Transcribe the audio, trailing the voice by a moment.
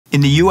In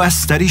the US,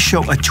 studies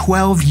show a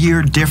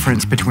 12-year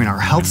difference between our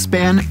health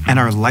span and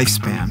our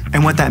lifespan.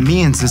 And what that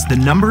means is the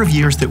number of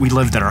years that we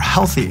live that are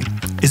healthy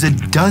is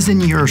 12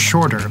 years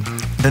shorter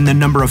than the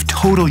number of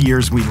total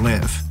years we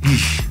live.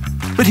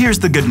 Eesh. But here's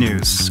the good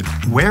news.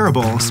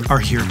 Wearables are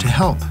here to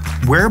help.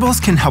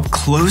 Wearables can help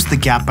close the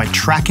gap by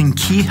tracking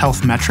key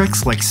health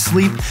metrics like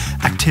sleep,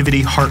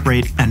 activity, heart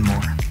rate, and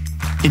more.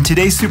 In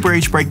today's Super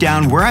H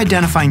Breakdown, we're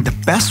identifying the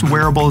best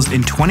wearables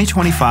in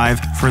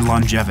 2025 for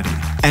longevity.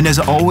 And as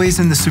always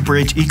in the Super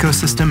H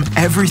ecosystem,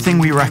 everything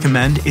we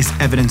recommend is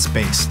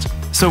evidence-based.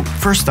 So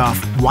first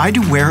off, why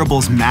do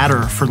wearables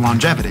matter for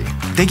longevity?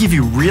 They give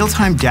you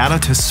real-time data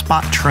to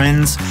spot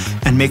trends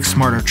and make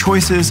smarter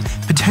choices,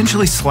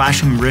 potentially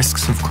slashing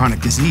risks of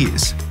chronic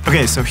disease.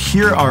 Okay, so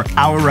here are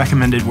our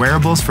recommended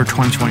wearables for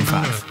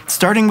 2025.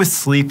 Starting with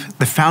sleep,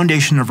 the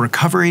foundation of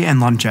recovery and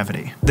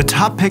longevity. The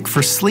top pick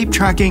for sleep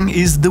tracking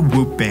is the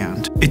Whoop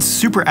Band. It's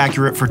super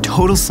accurate for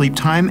total sleep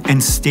time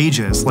and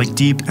stages like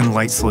deep and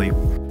light sleep,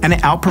 and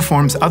it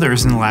outperforms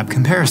others in lab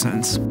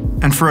comparisons.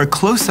 And for a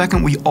close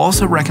second, we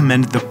also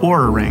recommend the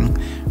Oura Ring,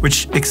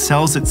 which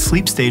excels at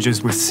sleep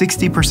stages with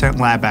 60%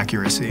 lab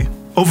accuracy.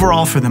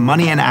 Overall, for the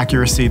money and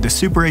accuracy, the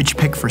Super H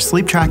pick for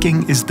sleep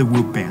tracking is the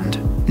Whoop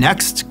Band.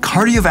 Next,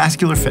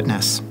 cardiovascular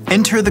fitness.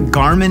 Enter the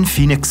Garmin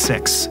Fenix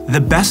 6,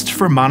 the best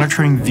for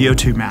monitoring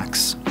VO2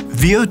 max.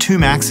 VO2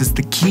 max is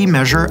the key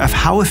measure of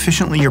how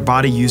efficiently your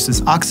body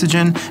uses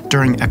oxygen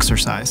during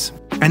exercise.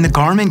 And the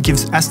Garmin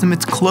gives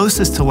estimates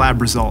closest to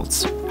lab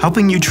results,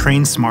 helping you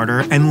train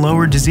smarter and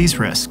lower disease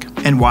risk.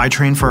 And why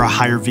train for a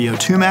higher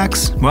VO2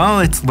 max?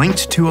 Well, it's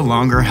linked to a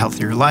longer,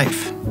 healthier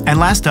life. And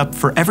last up,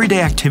 for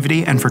everyday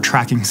activity and for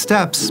tracking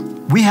steps,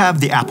 we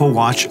have the Apple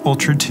Watch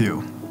Ultra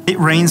 2. It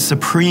reigns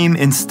supreme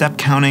in step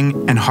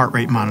counting and heart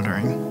rate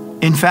monitoring.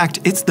 In fact,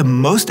 it's the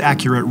most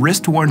accurate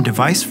wrist-worn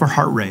device for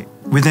heart rate,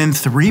 within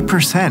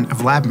 3%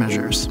 of lab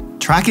measures.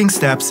 Tracking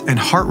steps and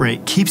heart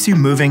rate keeps you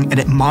moving and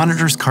it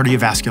monitors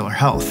cardiovascular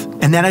health.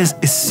 And that is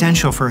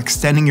essential for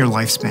extending your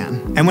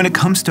lifespan. And when it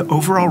comes to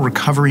overall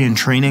recovery and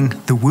training,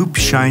 the Whoop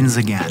shines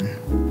again.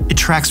 It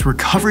tracks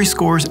recovery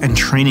scores and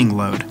training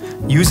load,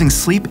 using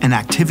sleep and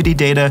activity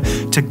data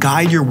to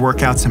guide your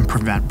workouts and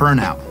prevent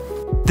burnout.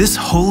 This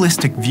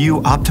holistic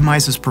view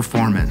optimizes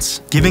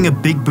performance, giving a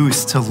big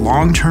boost to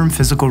long-term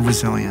physical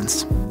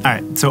resilience.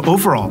 Alright, so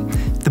overall,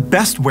 the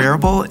best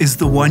wearable is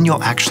the one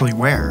you'll actually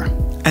wear.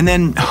 And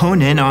then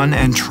hone in on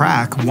and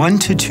track 1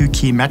 to 2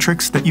 key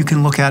metrics that you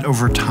can look at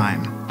over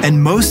time.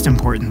 And most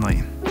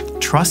importantly,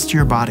 trust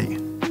your body.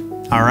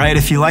 Alright,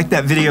 if you liked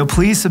that video,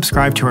 please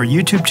subscribe to our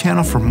YouTube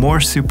channel for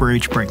more Super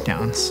H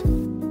breakdowns.